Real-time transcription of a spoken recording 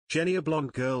Jenny, a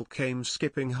blonde girl, came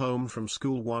skipping home from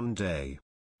school one day.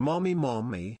 "Mommy,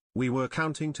 mommy, we were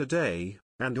counting today,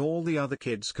 and all the other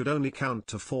kids could only count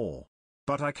to 4.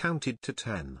 But I counted to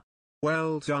 10.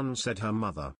 "Well done," said her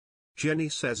mother. Jenny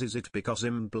says, "Is it because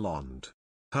I'm blonde?"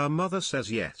 Her mother says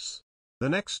yes. The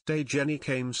next day Jenny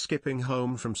came skipping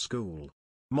home from school.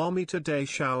 "Mommy, today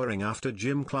showering after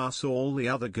gym class all the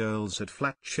other girls had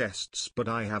flat chests but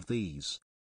I have these."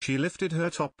 She lifted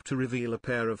her top to reveal a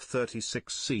pair of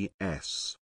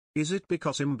 36CS. "Is it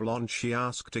because I'm blonde?" she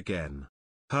asked again.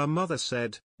 Her mother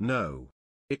said, "No.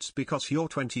 It's because you're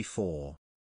 24.